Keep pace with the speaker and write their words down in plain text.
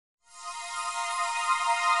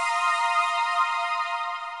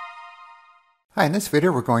Hi, in this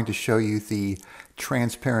video we're going to show you the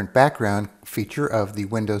transparent background feature of the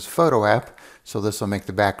Windows Photo app. So this will make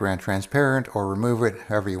the background transparent or remove it,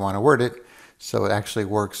 however you want to word it. So it actually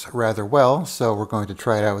works rather well. So we're going to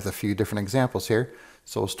try it out with a few different examples here.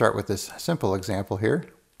 So we'll start with this simple example here.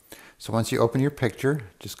 So once you open your picture,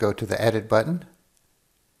 just go to the Edit button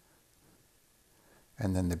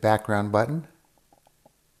and then the Background button.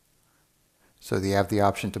 So you have the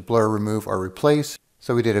option to blur, remove, or replace.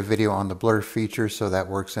 So we did a video on the blur feature, so that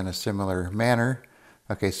works in a similar manner.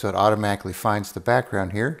 Okay, so it automatically finds the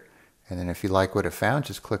background here. And then if you like what it found,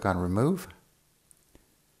 just click on remove.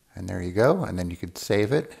 And there you go. And then you could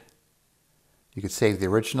save it. You could save the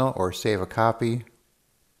original or save a copy.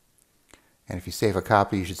 And if you save a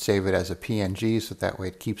copy, you should save it as a PNG, so that way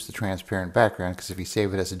it keeps the transparent background, because if you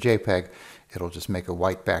save it as a JPEG, it'll just make a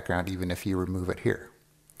white background even if you remove it here.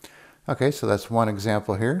 Okay, so that's one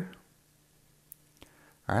example here.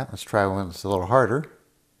 All right, let's try one that's a little harder.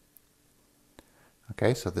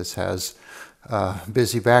 Okay, so this has a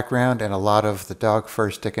busy background and a lot of the dog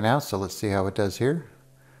fur sticking out. So let's see how it does here.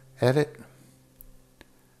 Edit,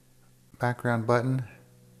 background button.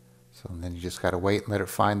 So then you just got to wait and let it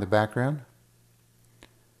find the background.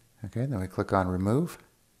 Okay, then we click on remove.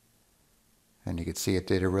 And you can see it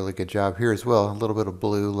did a really good job here as well. A little bit of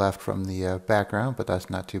blue left from the background, but that's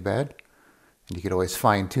not too bad. And you could always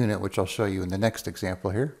fine tune it, which I'll show you in the next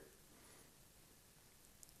example here.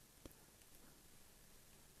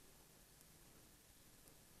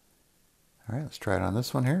 All right, let's try it on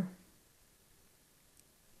this one here.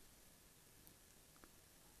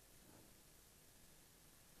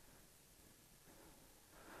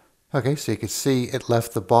 Okay, so you can see it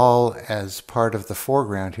left the ball as part of the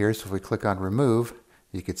foreground here. So if we click on remove,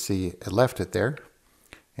 you could see it left it there.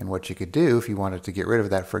 And what you could do if you wanted to get rid of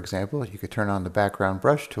that, for example, you could turn on the background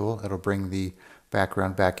brush tool. It'll bring the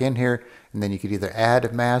background back in here. And then you could either add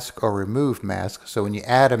a mask or remove mask. So when you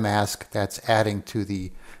add a mask, that's adding to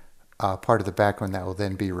the part of the background that will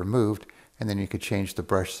then be removed. And then you could change the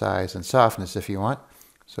brush size and softness if you want.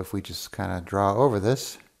 So if we just kind of draw over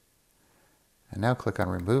this, and now click on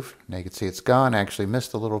remove, now you can see it's gone. I actually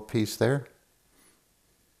missed a little piece there.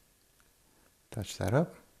 Touch that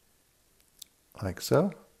up, like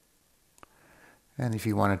so. And if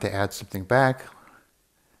you wanted to add something back,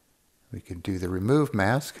 we could do the remove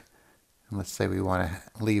mask. And let's say we want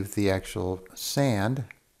to leave the actual sand.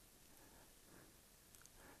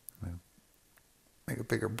 Make a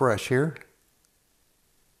bigger brush here.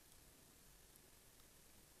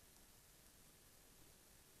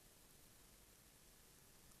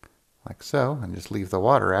 Like so, and just leave the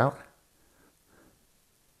water out.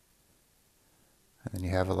 And then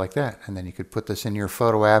you have it like that. And then you could put this in your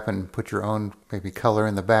photo app and put your own maybe color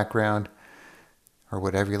in the background or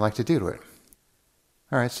whatever you like to do to it.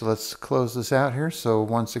 All right, so let's close this out here. So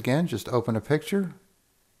once again, just open a picture.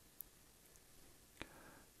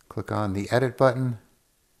 Click on the edit button.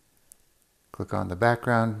 Click on the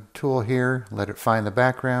background tool here. Let it find the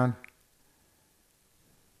background.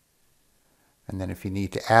 And then if you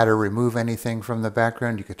need to add or remove anything from the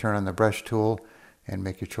background, you could turn on the brush tool and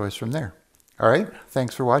make your choice from there. All right,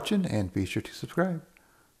 thanks for watching and be sure to subscribe.